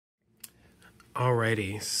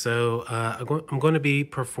Alrighty, so I'm going to be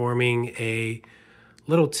performing a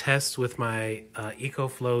little test with my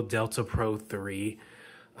EcoFlow DELTA Pro 3.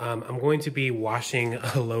 I'm going to be washing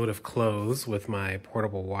a load of clothes with my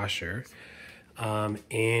portable washer,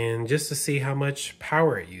 and just to see how much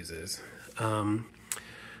power it uses.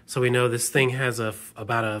 So we know this thing has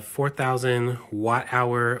about a 4,000 watt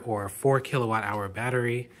hour or 4 kilowatt hour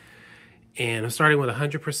battery, and I'm starting with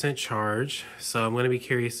 100% charge. So I'm going to be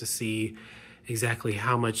curious to see exactly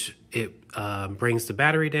how much it brings the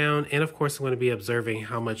battery down, and of course I'm going to be observing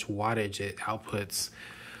how much wattage it outputs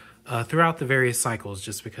throughout the various cycles,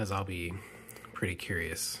 just because I'll be pretty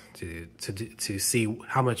curious to see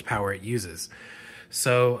how much power it uses.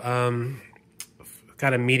 So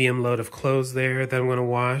got a medium load of clothes there that I'm going to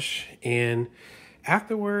wash, and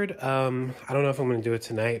afterward, I don't know if I'm going to do it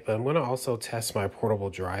tonight, but I'm going to also test my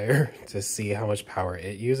portable dryer to see how much power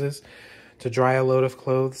it uses to dry a load of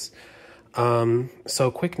clothes. So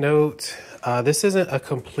quick note, this isn't a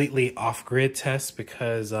completely off-grid test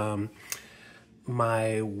because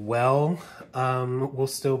my well will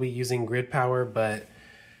still be using grid power, but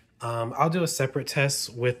I'll do a separate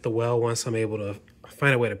test with the well once I'm able to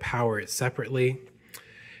find a way to power it separately.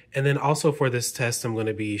 And then also for this test, I'm going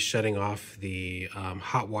to be shutting off the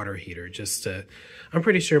hot water heater I'm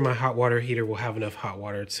pretty sure my hot water heater will have enough hot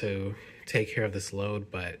water to take care of this load,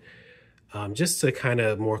 but just to kind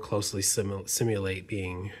of more closely simulate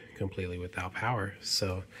being completely without power.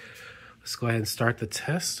 So let's go ahead and start the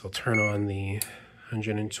test. I'll turn on the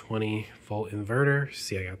 120 volt inverter.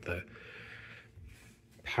 See, I got the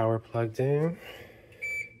power plugged in.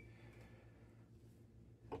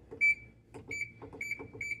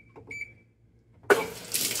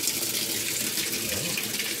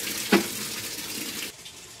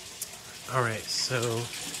 All right, so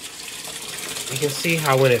you can see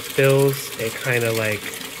how when it fills, it kind of like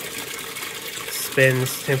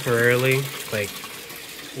spins temporarily. Like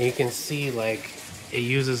you can see like it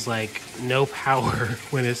uses like no power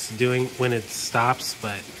when it stops,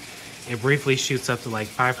 but it briefly shoots up to like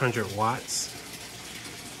 500 watts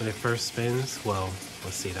when it first spins. Well,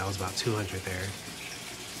 let's see, that was about 200 there.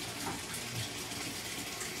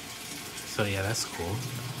 So yeah, that's cool.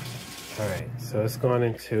 All right, so it's gone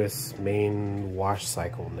into its main wash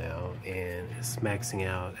cycle now, and it's maxing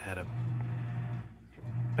out at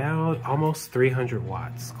about almost 300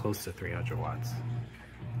 watts, close to 300 watts.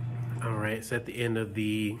 All right, it's at the end of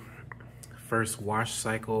the first wash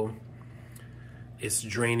cycle. It's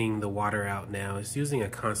draining the water out now. It's using a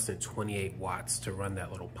constant 28 watts to run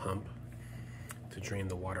that little pump to drain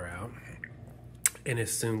the water out. And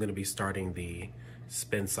it's soon gonna be starting the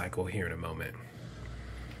spin cycle here in a moment.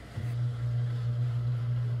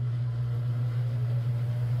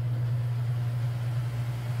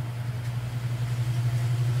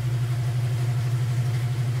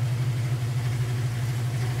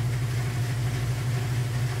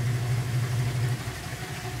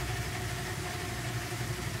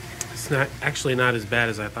 It's actually not as bad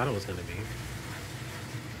as I thought it was going to be.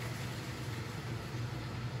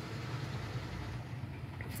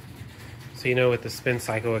 So, you know, with the spin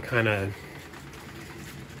cycle, it kind of,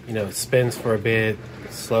 it spins for a bit,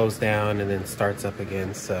 slows down, and then starts up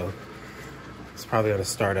again. So it's probably going to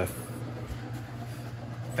start a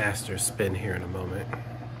faster spin here in a moment.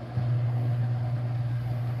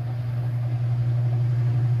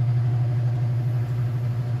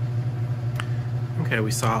 Okay,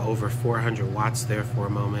 we saw over 400 watts there for a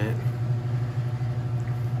moment.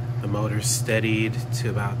 The motor steadied to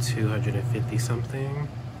about 250 something.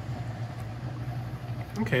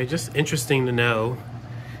 Okay, just interesting to know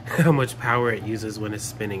how much power it uses when it's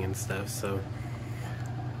spinning and stuff. So,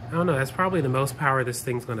 I don't know, that's probably the most power this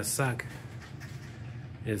thing's gonna suck,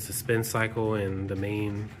 is the spin cycle and the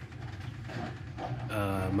main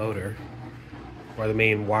motor, or the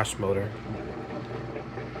main wash motor.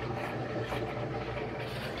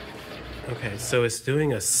 Okay, so it's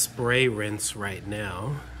doing a spray rinse right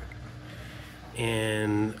now,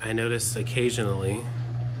 and I noticed occasionally,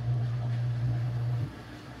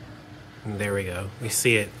 and there we go, we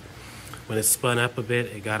see it, when it spun up a bit,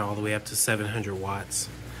 it got all the way up to 700 watts,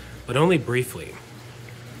 but only briefly,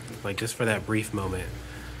 like just for that brief moment.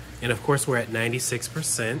 And of course we're at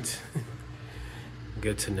 96%,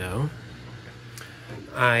 good to know.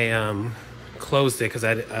 I closed it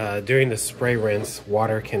because during the spray rinse,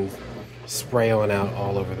 water can spray on out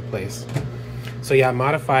all over the place. So yeah, I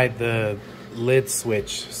modified the lid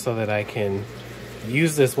switch so that I can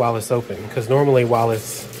use this while it's open, because normally while it's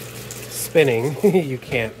spinning you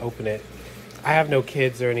can't open it. I have no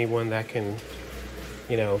kids or anyone that can,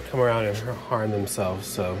 come around and harm themselves,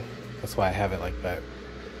 so that's why I have it like that.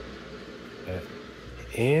 But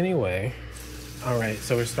anyway, all right,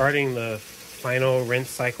 so we're starting the final rinse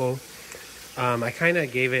cycle. I kind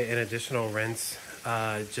of gave it an additional rinse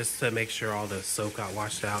just to make sure all the soap got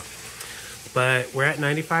washed out. But we're at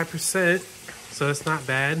 95%, so it's not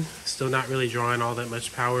bad. Still not really drawing all that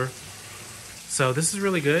much power. So this is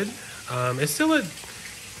really good. It's still a,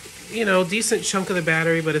 you know, decent chunk of the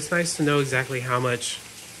battery, but it's nice to know exactly how much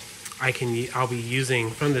I'll be using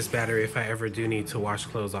from this battery if I ever do need to wash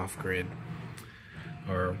clothes off grid,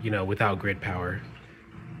 or, you know, without grid power.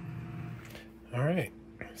 All right,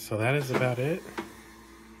 so that is about it.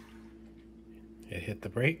 It hit the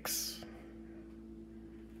brakes.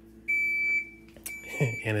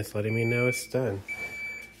 And it's letting me know it's done.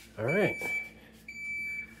 All right.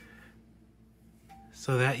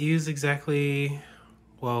 So that used exactly,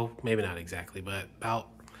 well, maybe not exactly, but about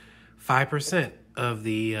 5% of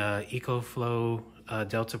the EcoFlow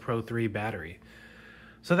Delta Pro 3 battery.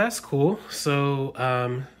 So that's cool. So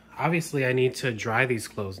obviously I need to dry these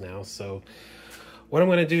clothes now. So what I'm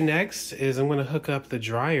gonna do next is I'm gonna hook up the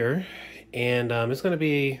dryer, and it's gonna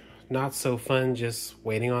be not so fun just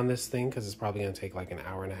waiting on this thing because it's probably gonna take like an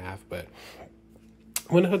hour and a half, but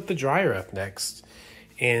I'm gonna hook the dryer up next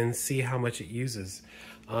and see how much it uses.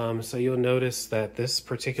 So you'll notice that this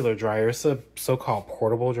particular dryer is a so-called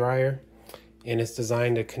portable dryer, and it's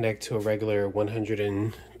designed to connect to a regular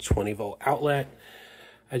 120 volt outlet.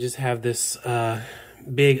 I just have this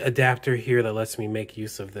big adapter here that lets me make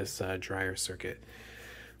use of this dryer circuit.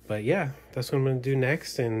 But yeah, that's what I'm gonna do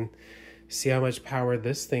next, and see how much power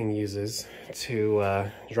this thing uses to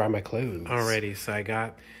dry my clothes. Alrighty, so I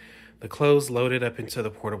got the clothes loaded up into the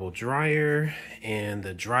portable dryer, and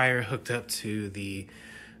the dryer hooked up to the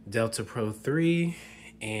Delta Pro 3,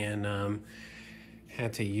 and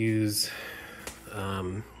had to use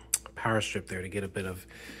power strip there to get a bit of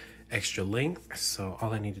extra length. So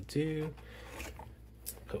all I need to do,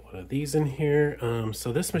 put one of these in here.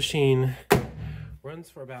 So this machine runs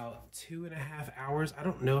for about 2.5 hours. I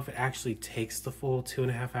don't know if it actually takes the full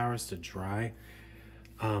 2.5 hours to dry.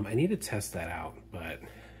 I need to test that out, but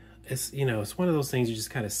it's, you know, it's one of those things you just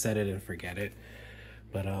kind of set it and forget it.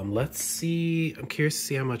 But let's see. I'm curious to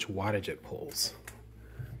see how much wattage it pulls.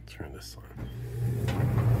 Turn this on.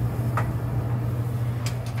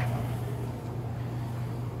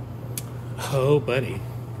 Oh, buddy.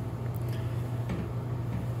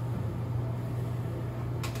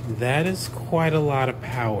 That is quite a lot of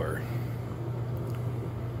power.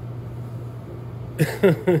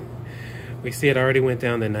 We see it already went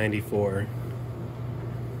down to 94.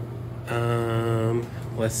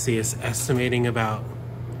 Let's see, it's estimating about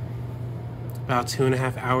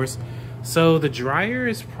 2.5 hours. So the dryer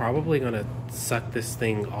is probably gonna suck this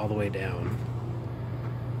thing all the way down.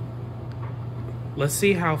 Let's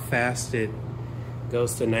see how fast it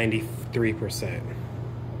goes to 93%.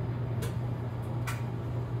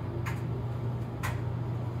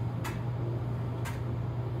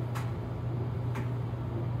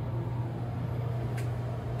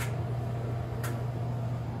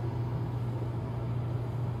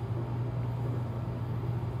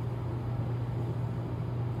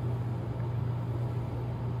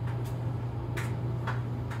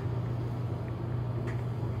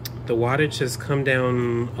 The wattage has come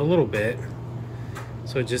down a little bit,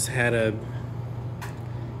 so it just had to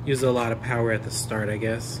use a lot of power at the start, I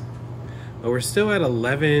guess. But we're still at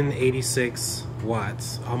 1186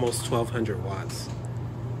 watts, almost 1200 watts.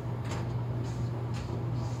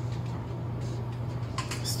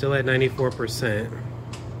 Still at 94%.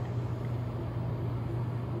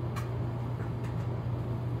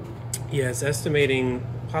 Yeah, it's estimating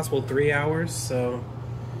possible 3 hours, so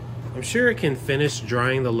I'm sure it can finish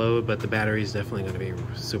drying the load, but the battery is definitely going to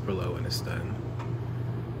be super low when it's done.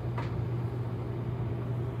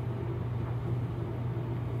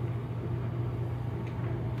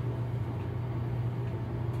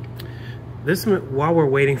 While we're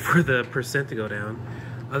waiting for the percent to go down,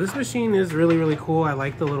 this machine is really, really cool. I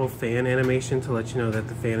like the little fan animation to let you know that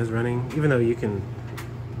the fan is running, even though you can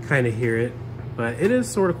kind of hear it, but it is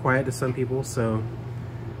sort of quiet to some people, so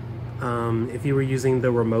if you were using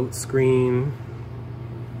the remote screen,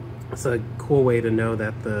 it's a cool way to know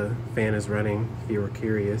that the fan is running if you were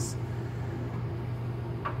curious.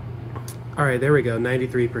 All right, there we go,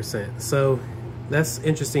 93%. So that's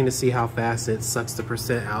interesting to see how fast it sucks the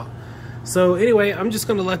percent out. So anyway, I'm just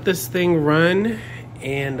gonna let this thing run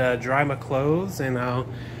and dry my clothes, and I'll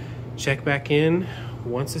check back in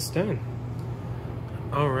once it's done.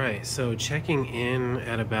 All right, so checking in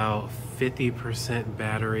at about 50%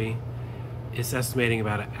 battery. It's estimating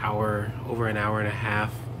about an hour, over an hour and a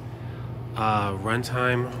half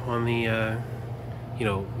runtime on the you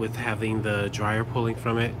know, with having the dryer pulling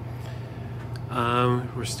from it.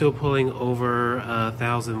 We're still pulling over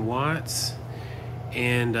 1,000 watts,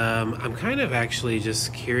 and I'm kind of actually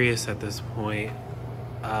just curious at this point,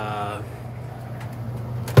 how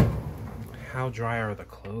dry are the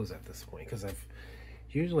clothes at this point, because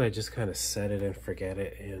usually I just kind of set it and forget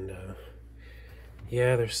it, and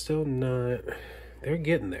yeah, they're still not, they're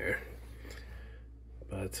getting there,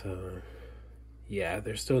 but yeah,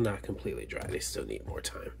 they're still not completely dry. They still need more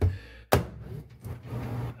time.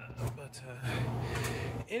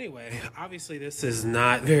 Anyway, obviously this is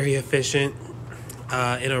not very efficient.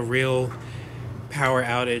 In a real power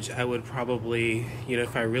outage, I would probably, you know,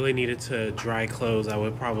 if I really needed to dry clothes, I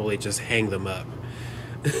would probably just hang them up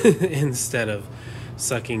instead of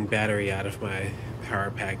sucking battery out of my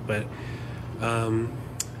power pack. But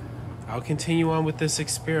I'll continue on with this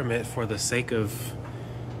experiment for the sake of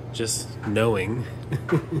just knowing.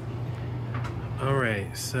 All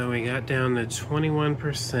right, so we got down to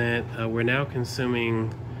 21%. We're now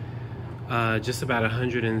consuming just about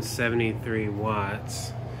 173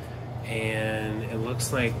 watts. And it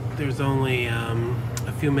looks like there's only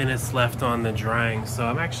a few minutes left on the drying. So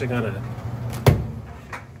I'm actually gonna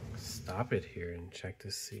stop it here and check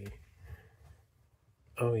to see.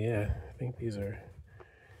 Oh yeah, I think these are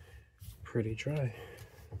pretty dry.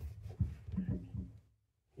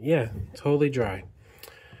 Yeah, totally dry.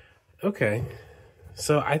 Okay.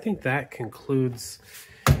 So I think that concludes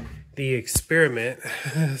the experiment.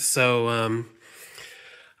 So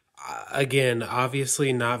again,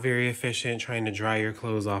 obviously not very efficient trying to dry your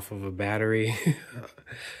clothes off of a battery.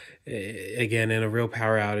 Again, in a real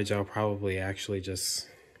power outage, I'll probably actually just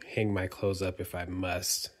hang my clothes up if I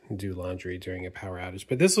must do laundry during a power outage.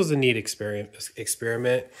 But this was a neat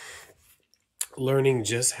experiment. Learning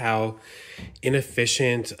just how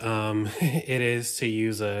inefficient it is to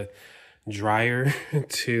use a dryer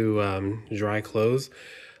to dry clothes.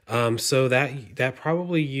 So that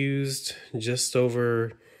probably used just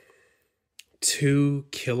over 2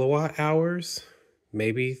 kilowatt hours,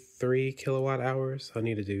 maybe 3 kilowatt hours. I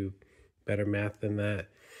need to do better math than that.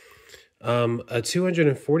 A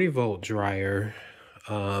 240 volt dryer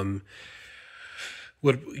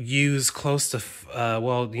would use close to,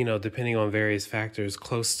 well, you know, depending on various factors,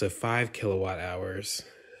 close to 5 kilowatt hours.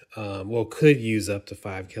 Well, could use up to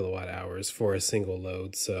 5 kilowatt hours for a single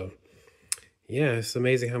load. So yeah, it's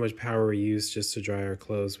amazing how much power we use just to dry our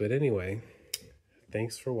clothes. But anyway,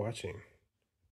 thanks for watching.